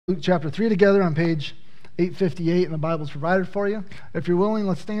Luke chapter 3 together on page 858, and the Bible's provided for you. If you're willing,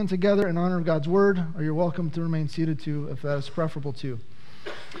 let's stand together in honor of God's word, or you're welcome to remain seated too, if that is preferable to you.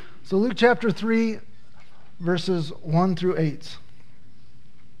 So Luke chapter 3, verses 1 through 8.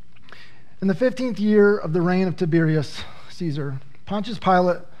 In the 15th year of the reign of Tiberius Caesar, Pontius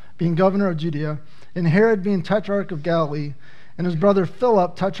Pilate being governor of Judea, and Herod being tetrarch of Galilee, and his brother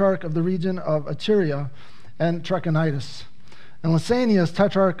Philip, tetrarch of the region of Iturea and Trachonitis, and Lysanias,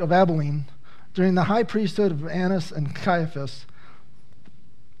 tetrarch of Abilene, during the high priesthood of Annas and Caiaphas,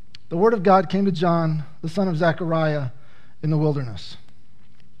 the word of God came to John, the son of Zechariah, in the wilderness.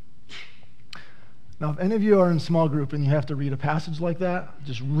 Now, if any of you are in small group and you have to read a passage like that,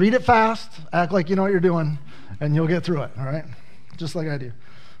 just read it fast, act like you know what you're doing, and you'll get through it, all right? Just like I do.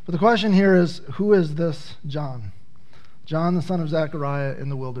 But the question here is, who is this John? John, the son of Zechariah, in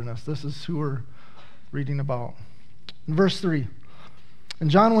the wilderness. This is who we're reading about. In verse 3, and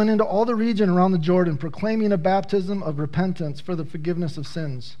John went into all the region around the Jordan, proclaiming a baptism of repentance for the forgiveness of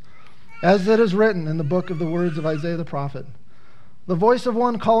sins, as it is written in the book of the words of Isaiah the prophet. The voice of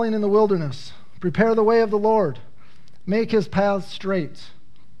one calling in the wilderness, prepare the way of the Lord, make his paths straight.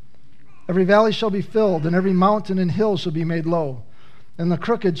 Every valley shall be filled, and every mountain and hill shall be made low, and the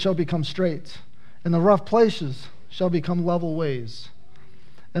crooked shall become straight, and the rough places shall become level ways.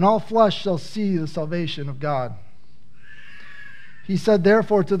 And all flesh shall see the salvation of God. He said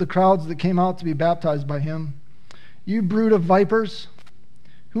therefore to the crowds that came out to be baptized by him, you brood of vipers,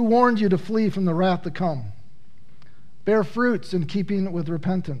 who warned you to flee from the wrath to come? Bear fruits in keeping with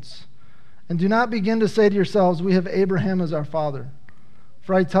repentance. And do not begin to say to yourselves, we have Abraham as our father.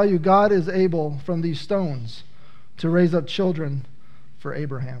 For I tell you, God is able from these stones to raise up children for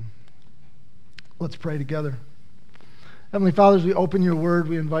Abraham. Let's pray together. Heavenly Father, as we open your word,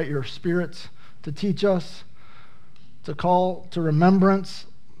 we invite your Spirit to teach us, to call to remembrance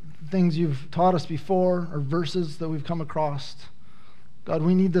things you've taught us before or verses that we've come across. God,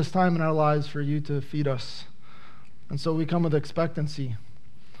 we need this time in our lives for you to feed us. And so we come with expectancy,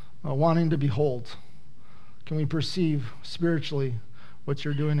 wanting to behold. Can we perceive spiritually what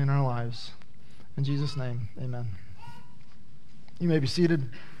you're doing in our lives? In Jesus' name, amen. You may be seated.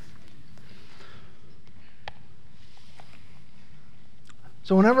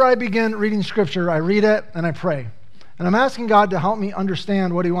 So whenever I begin reading Scripture, I read it and I pray. And I'm asking God to help me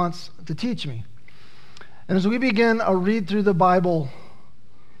understand what he wants to teach me. And as we begin a read through the Bible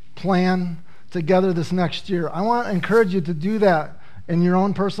plan together this next year, I want to encourage you to do that in your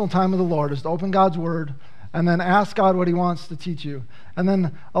own personal time with the Lord, is to open God's Word and then ask God what he wants to teach you. And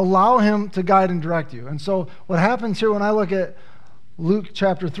then allow him to guide and direct you. And so what happens here when I look at Luke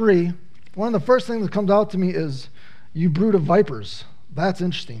chapter 3, one of the first things that comes out to me is, you brood of vipers. That's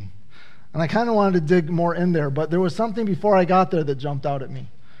interesting. And I kind of wanted to dig more in there, but there was something before I got there that jumped out at me.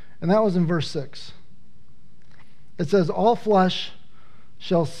 And that was in verse 6. It says, all flesh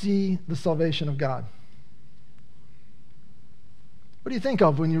shall see the salvation of God. What do you think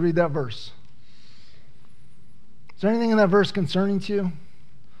of when you read that verse? Is there anything in that verse concerning to you?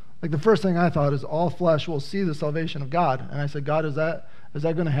 Like the first thing I thought is, all flesh will see the salvation of God. And I said, God, is that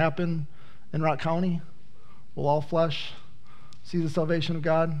going to happen in Rock County? Will all flesh see the salvation of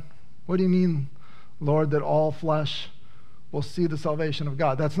God? What do you mean, Lord, that all flesh will see the salvation of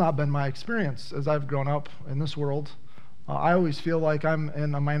God? That's not been my experience as I've grown up in this world. I always feel like I'm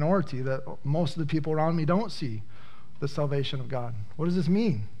in a minority, that most of the people around me don't see the salvation of God. What does this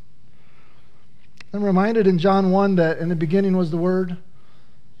mean? I'm reminded in John 1 that in the beginning was the Word,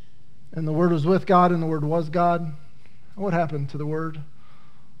 and the Word was with God, and the Word was God. What happened to the Word?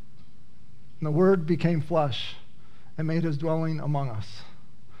 And the Word became flesh and made his dwelling among us.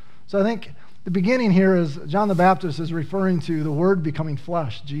 So I think the beginning here is John the Baptist is referring to the Word becoming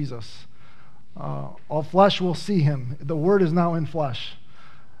flesh, Jesus. All flesh will see him. The Word is now in flesh.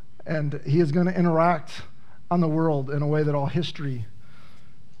 And he is going to interact on the world in a way that all history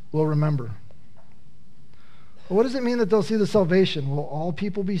will remember. But what does it mean that they'll see the salvation? Will all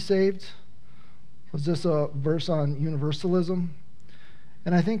people be saved? Was this a verse on universalism?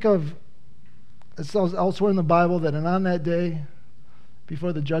 And I think of, it says elsewhere in the Bible that on that day,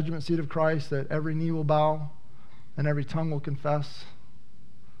 before the judgment seat of Christ, that every knee will bow and every tongue will confess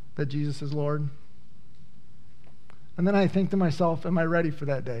that Jesus is Lord. And then I think to myself, am I ready for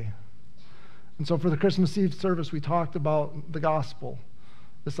that day? And so for the Christmas Eve service, we talked about the gospel,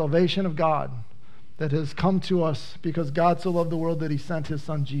 the salvation of God that has come to us because God so loved the world that he sent his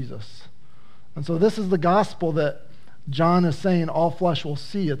son Jesus. And so this is the gospel that John is saying all flesh will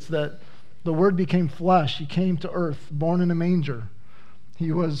see. It's that the Word became flesh. He came to earth, born in a manger.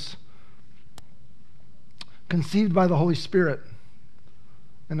 He was conceived by the Holy Spirit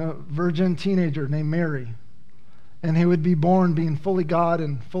and a virgin teenager named Mary. And he would be born being fully God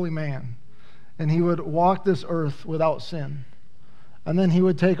and fully man. And he would walk this earth without sin. And then he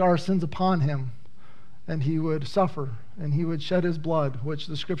would take our sins upon him, and he would suffer, and he would shed his blood, which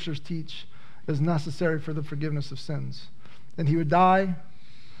the scriptures teach is necessary for the forgiveness of sins. And he would die,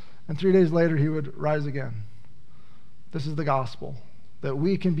 and 3 days later he would rise again. This is the gospel, that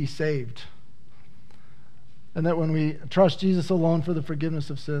we can be saved. And that when we trust Jesus alone for the forgiveness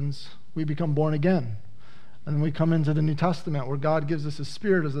of sins, we become born again. And then we come into the New Testament, where God gives us his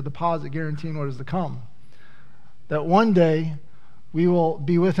Spirit as a deposit guaranteeing what is to come. That one day we will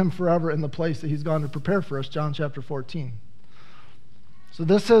be with him forever in the place that he's gone to prepare for us, John chapter 14. So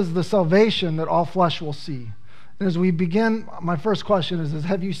this is the salvation that all flesh will see. And as we begin, my first question is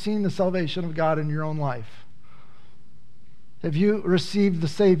have you seen the salvation of God in your own life? Have you received the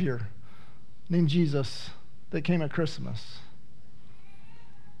Savior named Jesus that came at Christmas?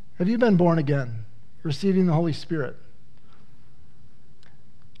 Have you been born again, receiving the Holy Spirit?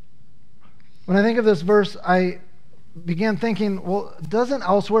 When I think of this verse, I began thinking, well, doesn't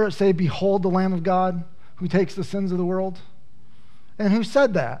elsewhere it say, "Behold the Lamb of God who takes the sins of the world"? And who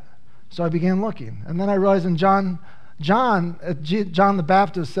said that? So I began looking. And then I realized in John the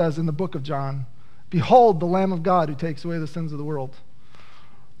Baptist says in the book of John, "Behold the Lamb of God who takes away the sins of the world."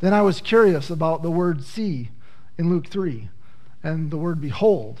 Then I was curious about the word "see" in Luke 3 and the word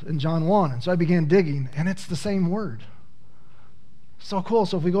 "behold" in John 1. And so I began digging, and it's the same word. So cool.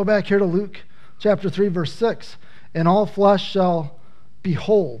 So if we go back here to Luke chapter 3, verse 6, "And all flesh shall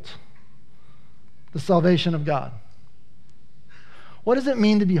behold the salvation of God." What does it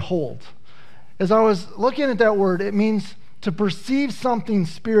mean to behold? As I was looking at that word, it means to perceive something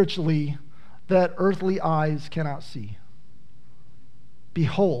spiritually that earthly eyes cannot see.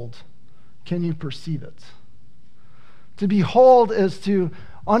 Behold, can you perceive it? To behold is to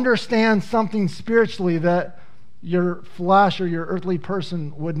understand something spiritually that your flesh or your earthly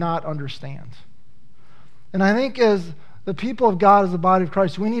person would not understand. And I think as the people of God, as the body of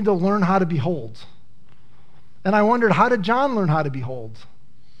Christ, we need to learn how to behold. And I wondered, how did John learn how to behold?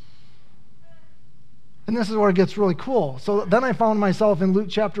 And this is where it gets really cool. So then I found myself in Luke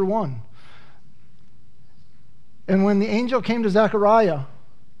chapter 1. And when the angel came to Zechariah,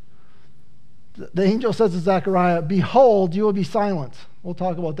 the angel says to Zechariah, "Behold, you will be silent." We'll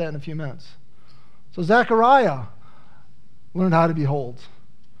talk about that in a few minutes. So Zechariah learned how to behold.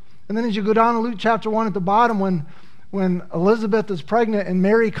 And then as you go down to Luke chapter 1 at the bottom, when Elizabeth is pregnant and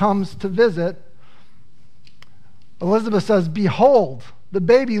Mary comes to visit, Elizabeth says, "Behold, the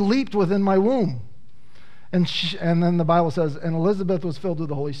baby leaped within my womb." And then the Bible says, "And Elizabeth was filled with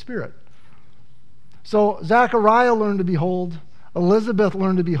the Holy Spirit." So Zechariah learned to behold, Elizabeth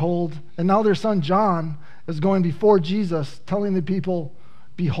learned to behold, and now their son John is going before Jesus telling the people,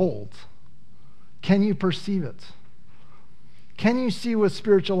 "Behold." Can you perceive it? Can you see with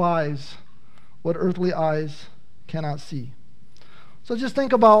spiritual eyes what earthly eyes cannot see? So just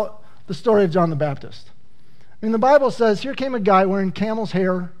think about the story of John the Baptist. I mean, the Bible says, here came a guy wearing camel's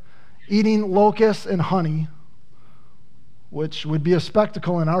hair, eating locusts and honey, which would be a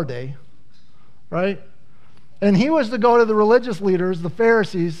spectacle in our day, right? And he was to go to the religious leaders, the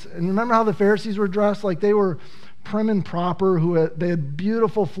Pharisees, and remember how the Pharisees were dressed? Like they were prim and proper, they had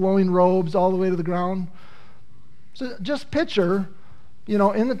beautiful flowing robes all the way to the ground. So just picture,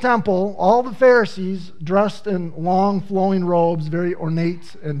 in the temple, all the Pharisees dressed in long flowing robes, very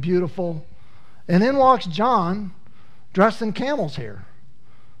ornate and beautiful. And in walks John, dressed in camel's hair.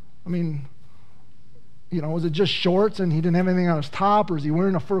 I mean, was it just shorts and he didn't have anything on his top, or is he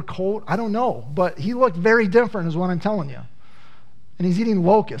wearing a fur coat? I don't know, but he looked very different is what I'm telling you. And he's eating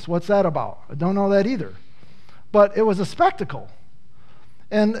locusts. What's that about? I don't know that either. But it was a spectacle.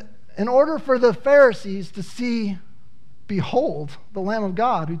 And in order for the Pharisees to see, "Behold, the Lamb of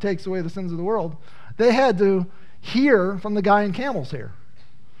God who takes away the sins of the world," they had to hear from the guy in camel's hair.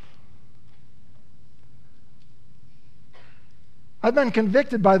 I've been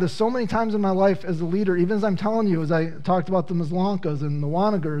convicted by this so many times in my life as a leader, even as I'm telling you, as I talked about the Maslankas and the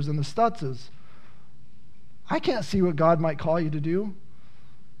Wanagers and the Stutzes. I can't see what God might call you to do.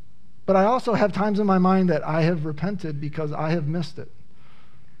 But I also have times in my mind that I have repented because I have missed it,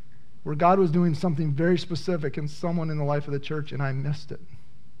 where God was doing something very specific in someone in the life of the church, and I missed it.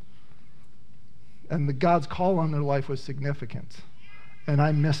 And God's call on their life was significant, and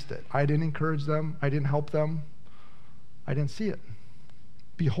I missed it. I didn't encourage them. I didn't help them. I didn't see it.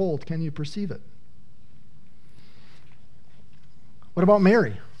 Behold, can you perceive it? What about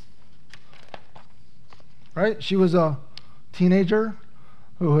Mary? Right? She was a teenager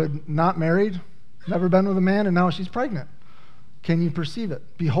who had not married, never been with a man, and now she's pregnant. Can you perceive it?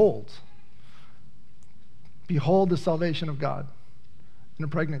 Behold. Behold the salvation of God in a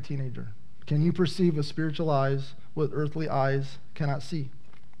pregnant teenager. Can you perceive with spiritual eyes what earthly eyes cannot see?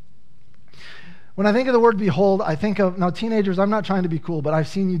 When I think of the word behold, I think of, now teenagers, I'm not trying to be cool, but I've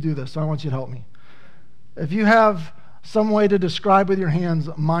seen you do this, so I want you to help me. If you have some way to describe with your hands,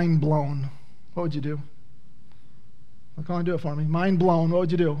 mind blown, what would you do? Come on, do it for me. Mind blown, what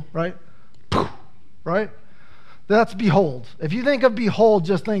would you do, right? Right? That's behold. If you think of behold,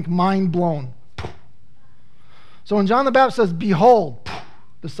 just think mind blown. So when John the Baptist says, behold,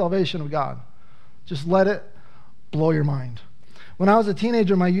 the salvation of God, just let it blow your mind. When I was a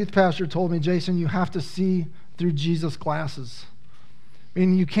teenager, my youth pastor told me, Jason, you have to see through Jesus' glasses. I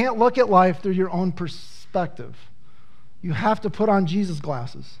mean, you can't look at life through your own perspective. You have to put on Jesus'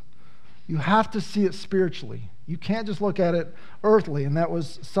 glasses. You have to see it spiritually. You can't just look at it earthly, and that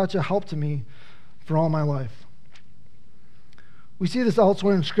was such a help to me for all my life. We see this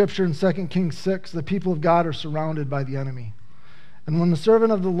elsewhere in Scripture in 2 Kings 6. The people of God are surrounded by the enemy. And when the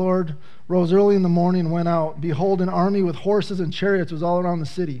servant of the Lord rose early in the morning and went out, behold, an army with horses and chariots was all around the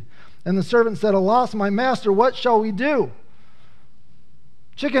city. And the servant said, Alas, my master, what shall we do?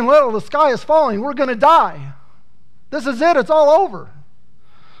 Chicken Little, the sky is falling. We're going to die. This is it. It's all over.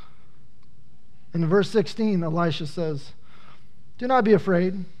 In verse 16, Elisha says, Do not be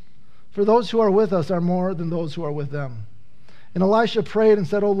afraid, for those who are with us are more than those who are with them. And Elisha prayed and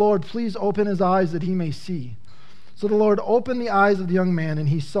said, O Lord, please open his eyes that he may see. So the Lord opened the eyes of the young man, and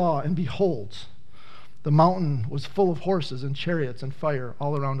he saw, and behold, the mountain was full of horses and chariots and fire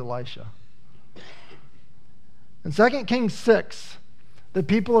all around Elisha. In 2 Kings 6, the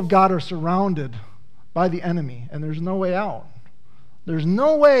people of God are surrounded by the enemy, and there's no way out. There's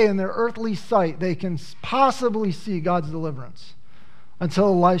no way in their earthly sight they can possibly see God's deliverance until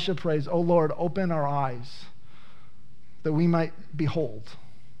Elisha prays, O Lord, open our eyes that we might behold.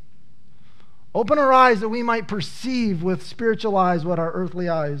 Open our eyes that we might perceive with spiritual eyes what our earthly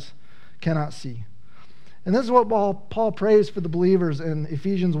eyes cannot see. And this is what Paul prays for the believers in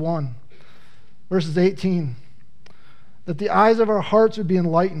Ephesians 1, verses 18. That the eyes of our hearts would be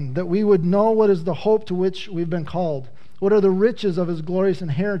enlightened, that we would know what is the hope to which we've been called, what are the riches of his glorious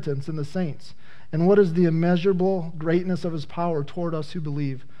inheritance in the saints, and what is the immeasurable greatness of his power toward us who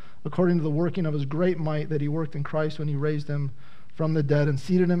believe, according to the working of his great might that he worked in Christ when he raised him from the dead and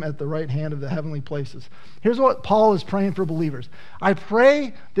seated him at the right hand of the heavenly places. Here's what Paul is praying for believers. I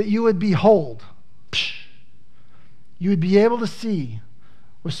pray that you would behold, you would be able to see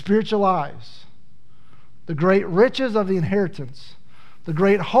with spiritual eyes the great riches of the inheritance, the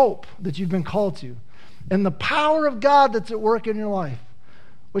great hope that you've been called to, and the power of God that's at work in your life,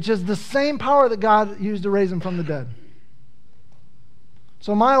 which is the same power that God used to raise him from the dead.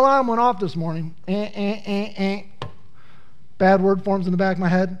 So my alarm went off this morning. Bad word forms in the back of my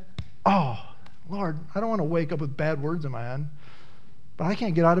head. Oh, Lord, I don't want to wake up with bad words in my head, but I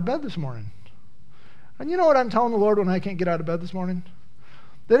can't get out of bed this morning. And you know what I'm telling the Lord when I can't get out of bed this morning?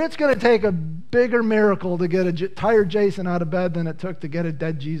 That it's going to take a bigger miracle to get a tired Jason out of bed than it took to get a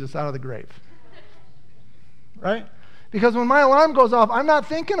dead Jesus out of the grave. Right? Because when my alarm goes off, I'm not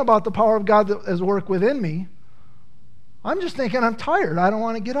thinking about the power of God that is at work within me. I'm just thinking I'm tired. I don't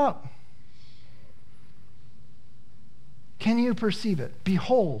want to get up. Can you perceive it?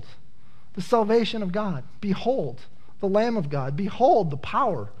 Behold the salvation of God. Behold the Lamb of God. Behold the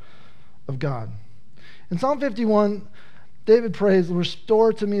power of God. In Psalm 51, David prays,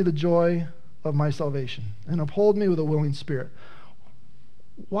 restore to me the joy of my salvation and uphold me with a willing spirit.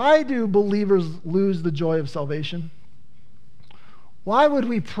 Why do believers lose the joy of salvation? Why would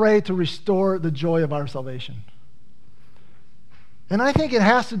we pray to restore the joy of our salvation? And I think it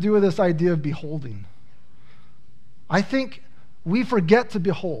has to do with this idea of beholding. I think we forget to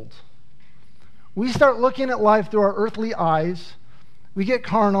behold. We start looking at life through our earthly eyes. We get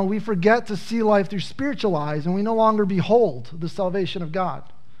carnal. We forget to see life through spiritual eyes, and we no longer behold the salvation of God.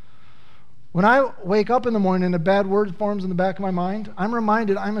 When I wake up in the morning and a bad word forms in the back of my mind, I'm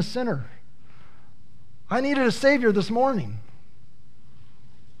reminded I'm a sinner. I needed a Savior this morning.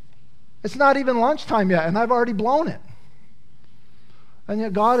 It's not even lunchtime yet, and I've already blown it. And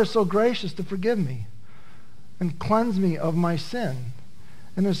yet God is so gracious to forgive me and cleanse me of my sin.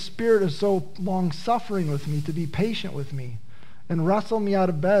 And his Spirit is so long-suffering with me to be patient with me and wrestle me out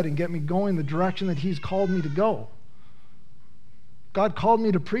of bed and get me going the direction that he's called me to go. God called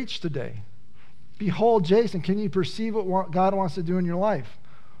me to preach today. Behold, Jason, can you perceive what God wants to do in your life?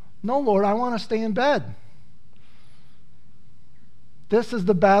 No, Lord, I want to stay in bed. This is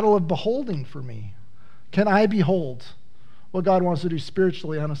the battle of beholding for me. Can I behold what God wants to do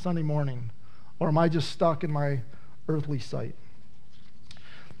spiritually on a Sunday morning? Or am I just stuck in my earthly sight?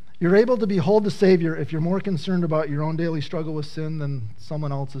 You're able to behold the Savior if you're more concerned about your own daily struggle with sin than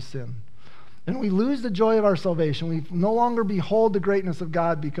someone else's sin. And we lose the joy of our salvation. We no longer behold the greatness of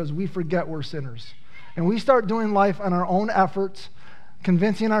God because we forget we're sinners. And we start doing life on our own efforts,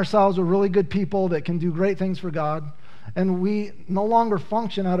 convincing ourselves we're really good people that can do great things for God. And we no longer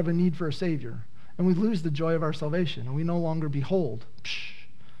function out of a need for a Savior. And we lose the joy of our salvation. And we no longer behold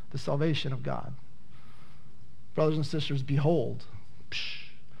the salvation of God. Brothers and sisters, behold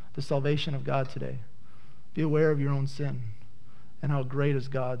the salvation of God today. Be aware of your own sin and how great is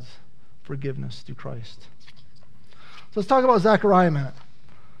God's forgiveness through Christ. So let's talk about Zechariah a minute.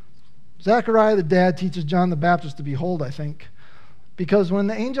 Zechariah, the dad, teaches John the Baptist to behold, I think, because when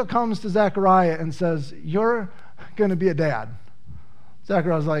the angel comes to Zechariah and says, you're going to be a dad,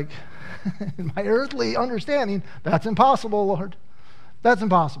 Zechariah's like, in my earthly understanding, that's impossible, Lord. That's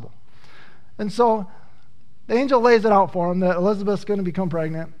impossible. And so the angel lays it out for him that Elizabeth's going to become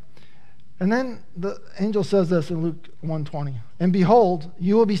pregnant. And then the angel says this in Luke 1:20. And behold,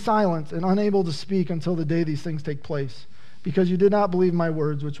 you will be silent and unable to speak until the day these things take place, because you did not believe my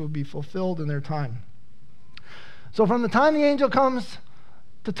words, which will be fulfilled in their time. So from the time the angel comes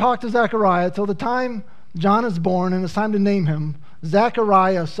to talk to Zechariah till the time John is born and it's time to name him,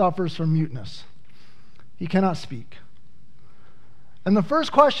 Zechariah suffers from muteness. He cannot speak. And the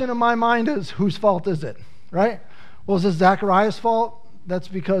first question in my mind is, whose fault is it? Right? Well, is this Zechariah's fault? That's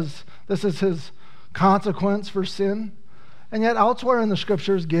because this is his consequence for sin. And yet elsewhere in the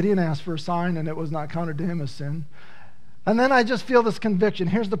scriptures, Gideon asked for a sign and it was not counted to him as sin. And then I just feel this conviction.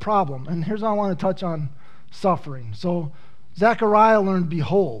 Here's the problem. And here's what I want to touch on: suffering. So Zechariah learned,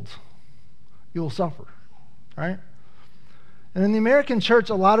 behold, you will suffer. Right? And in the American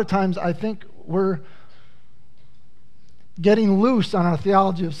church, a lot of times I think we're getting loose on our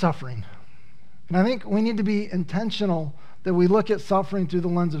theology of suffering. And I think we need to be intentional that we look at suffering through the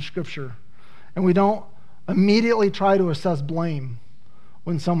lens of Scripture, and we don't immediately try to assess blame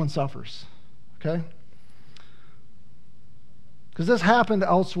when someone suffers, okay? Because this happened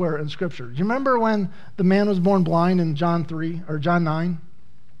elsewhere in Scripture. Do you remember when the man was born blind in John 9?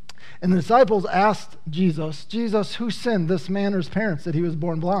 And the disciples asked Jesus, who sinned, this man or his parents, that he was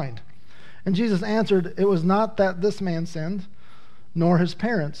born blind? And Jesus answered, it was not that this man sinned, nor his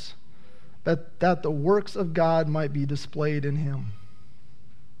parents, but that the works of God might be displayed in him.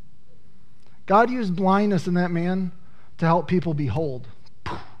 God used blindness in that man to help people behold,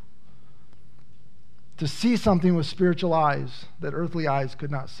 to see something with spiritual eyes that earthly eyes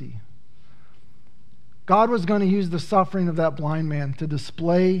could not see. God was going to use the suffering of that blind man to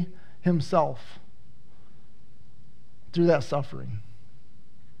display himself through that suffering.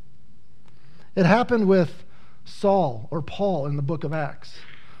 It happened with Saul or Paul in the book of Acts.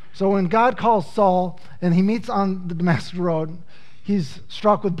 So when God calls Saul and he meets on the Damascus road, he's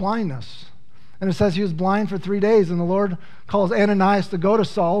struck with blindness. And it says he was blind for 3 days, and the Lord calls Ananias to go to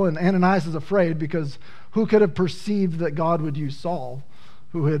Saul, and Ananias is afraid because who could have perceived that God would use Saul,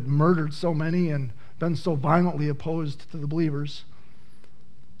 who had murdered so many and been so violently opposed to the believers?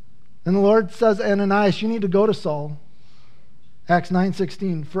 And the Lord says, Ananias, you need to go to Saul. Acts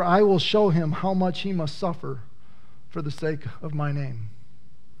 9:16, for I will show him how much he must suffer for the sake of my name.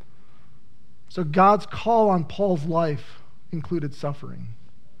 So God's call on Paul's life included suffering.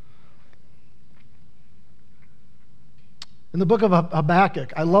 In the book of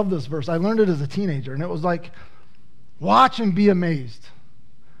Habakkuk, I love this verse. I learned it as a teenager, and it was like, watch and be amazed.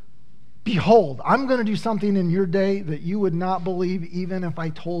 Behold, I'm going to do something in your day that you would not believe even if I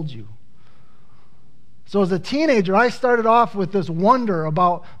told you. So as a teenager, I started off with this wonder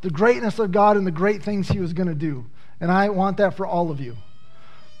about the greatness of God and the great things he was going to do. And I want that for all of you.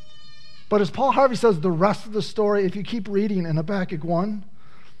 But as Paul Harvey says, the rest of the story, if you keep reading in Habakkuk 1,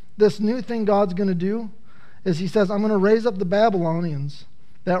 this new thing God's going to do is he says, I'm going to raise up the Babylonians,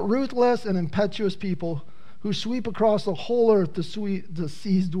 that ruthless and impetuous people who sweep across the whole earth to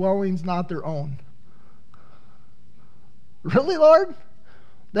seize dwellings not their own. Really, Lord?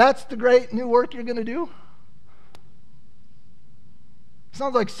 That's the great new work you're going to do?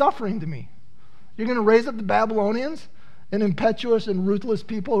 Sounds like suffering to me. You're going to raise up the Babylonians and impetuous and ruthless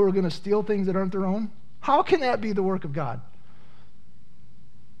people who are going to steal things that aren't their own? How can that be the work of God?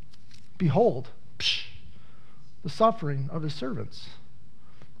 Behold, the suffering of his servants.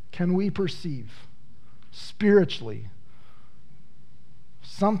 Can we perceive spiritually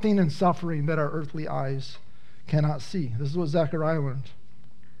something in suffering that our earthly eyes cannot see? This is what Zechariah learned.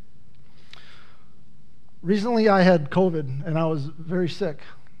 Recently I had COVID and I was very sick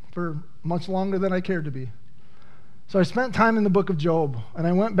for much longer than I cared to be. So I spent time in the book of Job and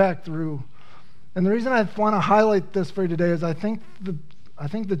I went back through. And the reason I want to highlight this for you today is I think I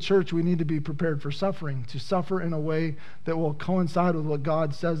think the church, we need to be prepared for suffering, to suffer in a way that will coincide with what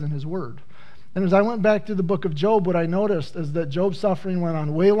God says in his word. And as I went back through the book of Job, what I noticed is that Job's suffering went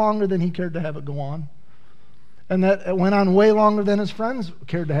on way longer than he cared to have it go on. And that it went on way longer than his friends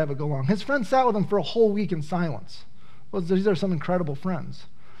cared to have it go on. His friends sat with him for a whole week in silence. Well, these are some incredible friends.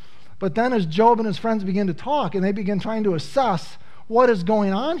 But then as Job and his friends begin to talk and they begin trying to assess what is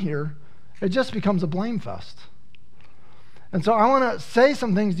going on here, it just becomes a blame fest. And so I want to say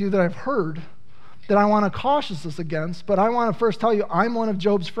some things to you that I've heard that I want to caution us against, but I want to first tell you I'm one of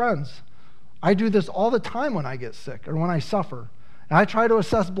Job's friends. I do this all the time when I get sick or when I suffer. And I try to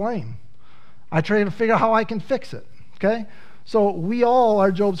assess blame. I try to figure out how I can fix it, okay? So we all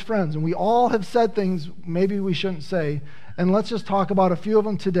are Job's friends, and we all have said things maybe we shouldn't say, and let's just talk about a few of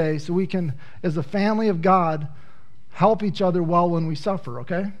them today so we can, as a family of God, help each other well when we suffer,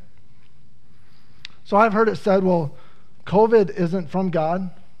 okay? So I've heard it said, well, COVID isn't from God,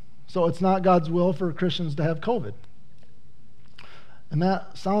 so it's not God's will for Christians to have COVID. And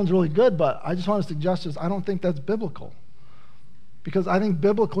that sounds really good, but I just want to suggest this, I don't think that's biblical. Because I think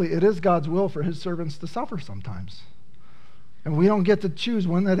biblically it is God's will for his servants to suffer sometimes. And we don't get to choose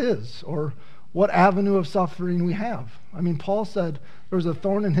when that is or what avenue of suffering we have. I mean, Paul said there was a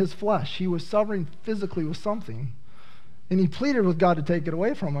thorn in his flesh. He was suffering physically with something. And he pleaded with God to take it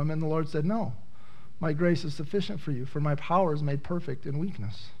away from him. And the Lord said, no, my grace is sufficient for you, for my power is made perfect in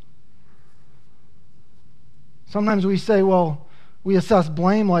weakness. Sometimes we say, well, we assess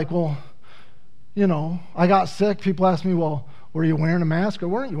blame like, well, you know, I got sick. People ask me, well, were you wearing a mask or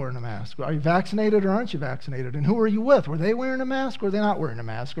weren't you wearing a mask? Are you vaccinated or aren't you vaccinated? And who were you with? Were they wearing a mask or were they not wearing a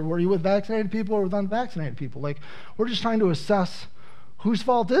mask? Or were you with vaccinated people or with unvaccinated people? Like, we're just trying to assess whose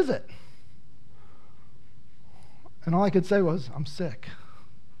fault is it? And all I could say was, I'm sick.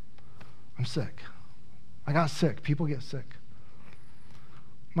 I'm sick. I got sick. People get sick.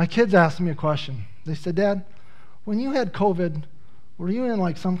 My kids asked me a question. They said, Dad, when you had COVID, were you in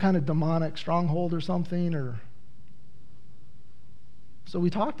like some kind of demonic stronghold or something? Or so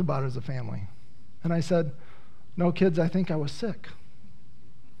we talked about it as a family. And I said, no, kids, I think I was sick.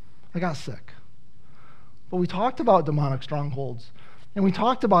 I got sick. But we talked about demonic strongholds. And we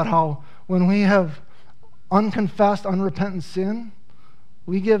talked about how when we have unconfessed, unrepentant sin,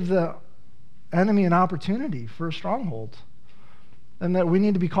 we give the enemy an opportunity for a stronghold. And that we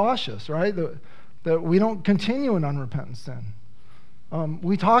need to be cautious, right? That we don't continue in unrepentant sin.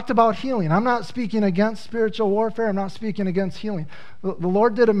 We talked about healing. I'm not speaking against spiritual warfare. I'm not speaking against healing. The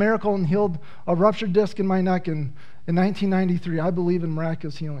Lord did a miracle and healed a ruptured disc in my neck in 1993. I believe in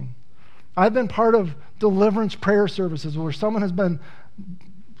miraculous healing. I've been part of deliverance prayer services where someone has been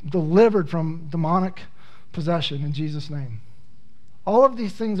delivered from demonic possession in Jesus' name. All of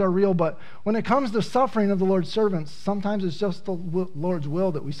these things are real, but when it comes to suffering of the Lord's servants, sometimes it's just the Lord's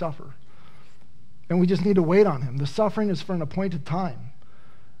will that we suffer. And we just need to wait on him. The suffering is for an appointed time.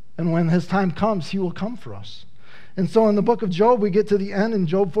 And when his time comes, he will come for us. And so in the book of Job, we get to the end in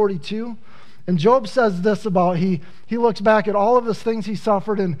Job 42. And Job says this about, he looks back at all of the things he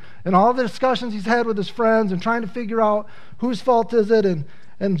suffered and all the discussions he's had with his friends and trying to figure out whose fault is it.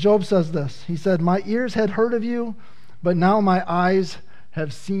 And Job says this. He said, my ears had heard of you, but now my eyes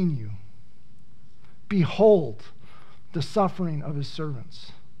have seen you. Behold the suffering of his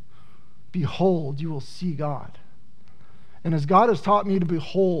servants. Behold, you will see God. And as God has taught me to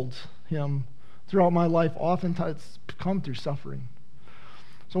behold him throughout my life, oftentimes it's come through suffering.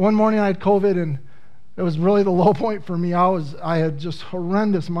 So one morning I had COVID, and it was really the low point for me. I had just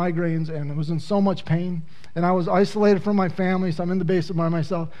horrendous migraines, and I was in so much pain. And I was isolated from my family, so I'm in the basement by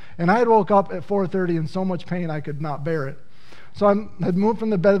myself. And I had woke up at 4:30 in so much pain I could not bear it. So I had moved from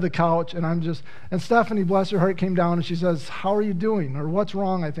the bed to the couch, and Stephanie, bless her heart, came down and she says, how are you doing? Or what's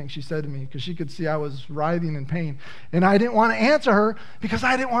wrong, I think she said to me, because she could see I was writhing in pain. And I didn't want to answer her because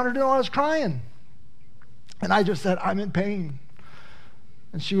I didn't want her to know I was crying. And I just said, I'm in pain.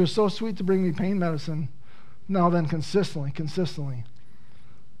 And she was so sweet to bring me pain medicine, now then consistently.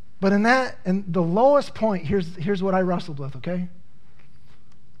 But in the lowest point, here's what I wrestled with, okay?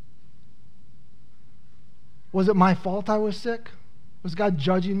 Was it my fault I was sick? Was God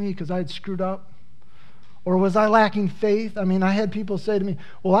judging me because I had screwed up? Or was I lacking faith? I mean, I had people say to me,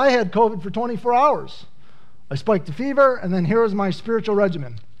 well, I had COVID for 24 hours. I spiked a fever, and then here was my spiritual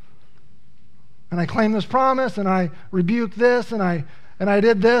regimen. And I claimed this promise, and I rebuked this, and I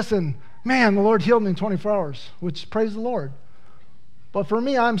did this, and man, the Lord healed me in 24 hours, which praise the Lord. But for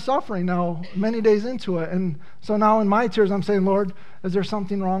me, I'm suffering now, many days into it. And so now in my tears, I'm saying, Lord, is there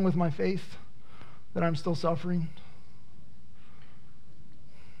something wrong with my faith that I'm still suffering?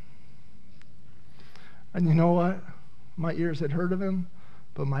 And you know what? My ears had heard of him,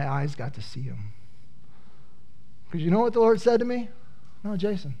 but my eyes got to see him. Because you know what the Lord said to me? No,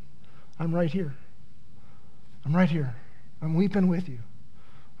 Jason, I'm right here. I'm right here. I'm weeping with you.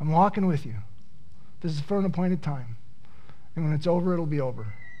 I'm walking with you. This is for an appointed time. And when it's over, it'll be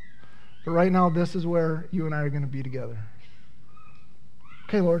over. But right now, this is where you and I are going to be together.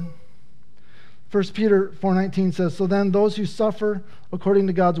 Okay, Lord. 1 Peter 4:19 says, so then those who suffer according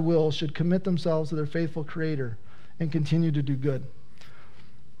to God's will should commit themselves to their faithful Creator and continue to do good.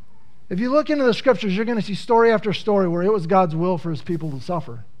 If you look into the scriptures, you're going to see story after story where it was God's will for his people to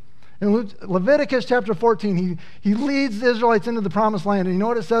suffer. In Leviticus chapter 14, he leads the Israelites into the promised land. And you know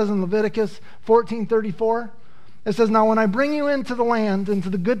what it says in Leviticus 14:34? It says, now when I bring you into the land, into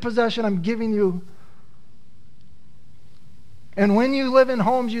the good possession I'm giving you, and when you live in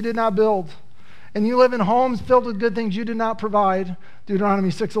homes you did not build, and you live in homes filled with good things you did not provide, Deuteronomy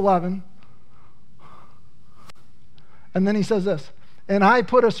 6:11. And then he says this, and I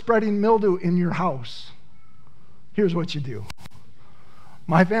put a spreading mildew in your house. Here's what you do.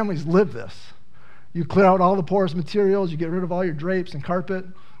 My families live this. You clear out all the porous materials, you get rid of all your drapes and carpet,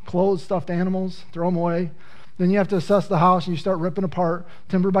 clothes, stuffed animals, throw them away. Then you have to assess the house and you start ripping apart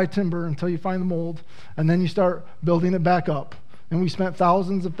timber by timber until you find the mold, and then you start building it back up. And we spent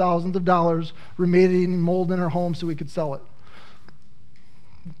thousands of dollars remediating mold in our home so we could sell it.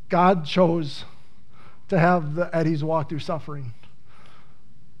 God chose to have the Eddys walk through suffering.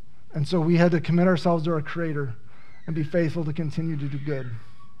 And so we had to commit ourselves to our Creator and be faithful to continue to do good.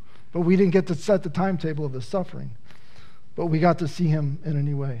 But we didn't get to set the timetable of the suffering, but we got to see him in a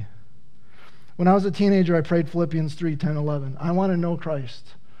new way. When I was a teenager, I prayed Philippians 3:10-11. I want to know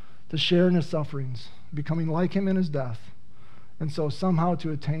Christ, to share in his sufferings, becoming like him in his death, and so somehow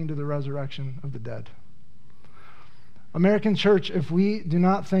to attain to the resurrection of the dead. American church, if we do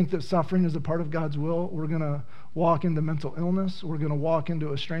not think that suffering is a part of God's will, we're going to walk into mental illness. We're going to walk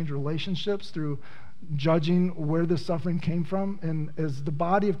into estranged relationships through judging where this suffering came from. And as the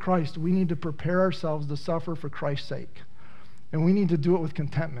body of Christ, we need to prepare ourselves to suffer for Christ's sake. And we need to do it with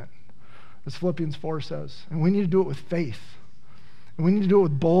contentment, as Philippians 4 says. And we need to do it with faith. And we need to do it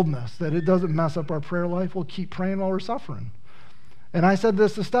with boldness, that it doesn't mess up our prayer life. We'll keep praying while we're suffering. And I said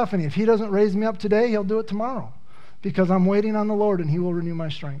this to Stephanie, if he doesn't raise me up today, he'll do it tomorrow, because I'm waiting on the Lord and he will renew my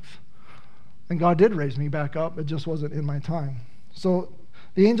strength. And God did raise me back up. It just wasn't in my time. So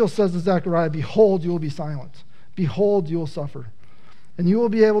the angel says to Zechariah, behold, you will be silent. Behold, you will suffer. And you will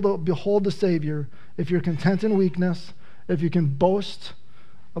be able to behold the Savior if you're content in weakness, if you can boast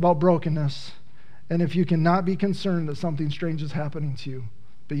about brokenness, and if you cannot be concerned that something strange is happening to you.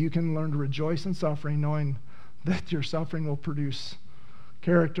 But you can learn to rejoice in suffering, knowing that your suffering will produce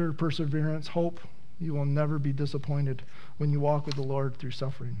character, perseverance, hope. You will never be disappointed when you walk with the Lord through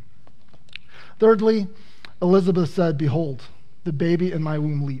suffering. Thirdly, Elizabeth said, behold, the baby in my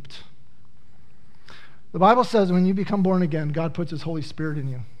womb leaped. The Bible says when you become born again, God puts his Holy Spirit in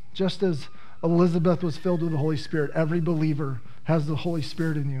you. Just as Elizabeth was filled with the Holy Spirit, every believer has the Holy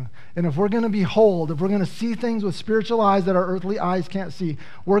Spirit in you. And if we're going to behold, if we're going to see things with spiritual eyes that our earthly eyes can't see,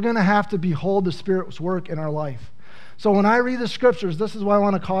 we're going to have to behold the Spirit's work in our life. So when I read the scriptures, this is why I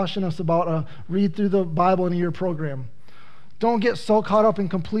want to caution us about a read through the Bible in a year program. Don't get so caught up in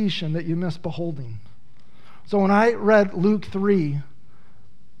completion that you miss beholding. So when I read Luke 3,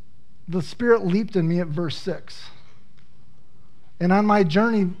 the Spirit leaped in me at verse 6. And on my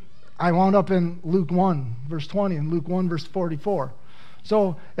journey, I wound up in Luke 1, verse 20, and Luke 1, verse 44.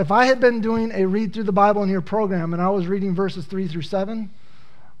 So if I had been doing a read through the Bible in a year program and I was reading verses 3 through 7,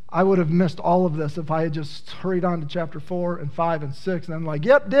 I would have missed all of this if I had just hurried on to chapter 4 and 5 and 6 and I'm like,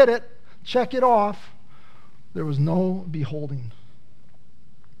 yep, did it. Check it off. There was no beholding.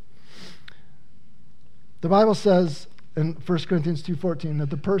 The Bible says in 1 Corinthians 2:14 that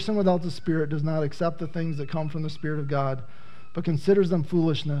the person without the Spirit does not accept the things that come from the Spirit of God, but considers them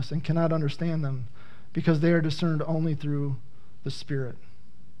foolishness and cannot understand them because they are discerned only through the Spirit.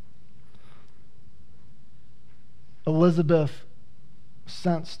 Elizabeth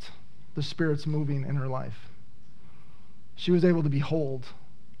sensed the Spirit's moving in her life. She was able to behold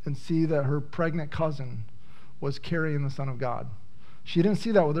and see that her pregnant cousin was carrying the Son of God. She didn't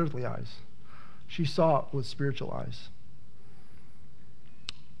see that with earthly eyes. She saw it with spiritual eyes.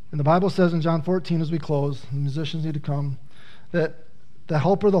 And the Bible says in John 14, as we close, the musicians need to come, that the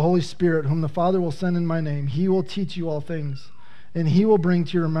Helper, the Holy Spirit, whom the Father will send in my name, he will teach you all things, and he will bring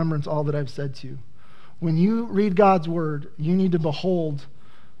to your remembrance all that I've said to you. When you read God's word, you need to behold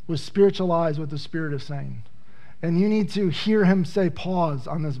with spiritual eyes what the Spirit is saying. And you need to hear him say, pause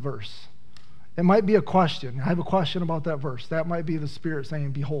on this verse. It might be a question. I have a question about that verse. That might be the Spirit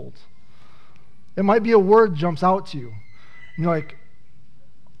saying, behold. It might be a word jumps out to you. And you're like,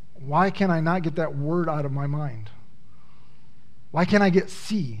 why can I not get that word out of my mind? Why can't I get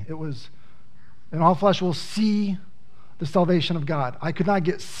see? It was, and all flesh will see the salvation of God. I could not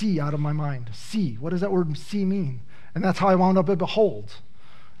get see out of my mind. See, what does that word see mean? And that's how I wound up at behold.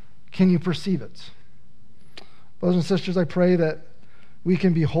 Can you perceive it? Brothers and sisters, I pray that we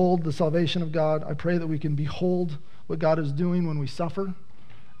can behold the salvation of God. I pray that we can behold what God is doing when we suffer. And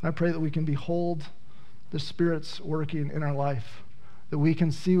I pray that we can behold the Spirit's working in our life, that we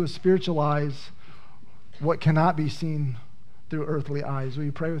can see with spiritual eyes what cannot be seen through earthly eyes. Will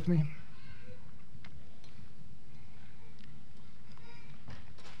you pray with me?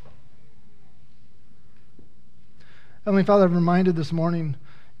 Heavenly Father, I'm reminded this morning,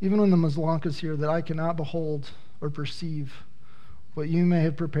 even when the Mazlanka's here, that I cannot behold or perceive what you may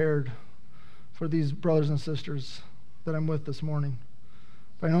have prepared for these brothers and sisters that I'm with this morning.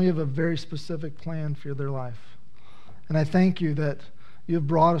 But I know you have a very specific plan for their life. And I thank you that you have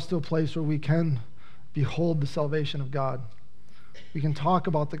brought us to a place where we can behold the salvation of God. We can talk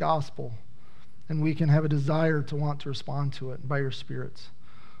about the gospel, and we can have a desire to want to respond to it by your spirits.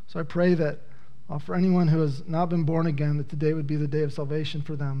 So I pray that for anyone who has not been born again, that today would be the day of salvation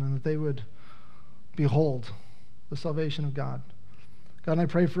for them, and that they would behold the salvation of God. God, and I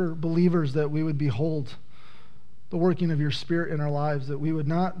pray for believers that we would behold the working of your Spirit in our lives, that we would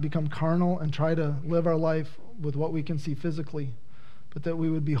not become carnal and try to live our life with what we can see physically, but that we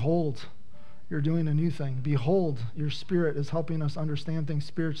would behold you're doing a new thing. Behold, your Spirit is helping us understand things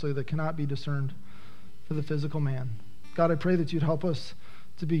spiritually that cannot be discerned for the physical man. God, I pray that you'd help us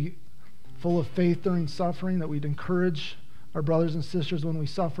to be full of faith during suffering, that we'd encourage our brothers and sisters when we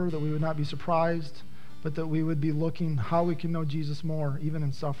suffer, that we would not be surprised, but that we would be looking how we can know Jesus more, even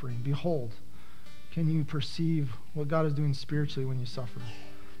in suffering. Behold, can you perceive what God is doing spiritually when you suffer?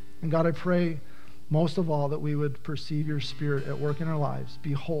 And God, I pray most of all that we would perceive your Spirit at work in our lives.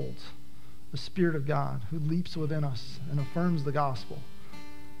 Behold, the Spirit of God who leaps within us and affirms the gospel.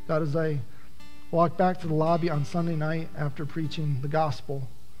 God, as I walked back to the lobby on Sunday night after preaching the gospel,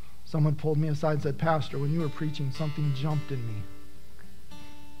 someone pulled me aside and said, Pastor, when you were preaching, something jumped in me.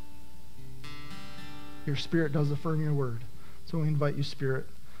 Your Spirit does affirm your word. So we invite you, Spirit,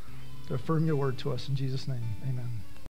 to affirm your word to us in Jesus' name. Amen.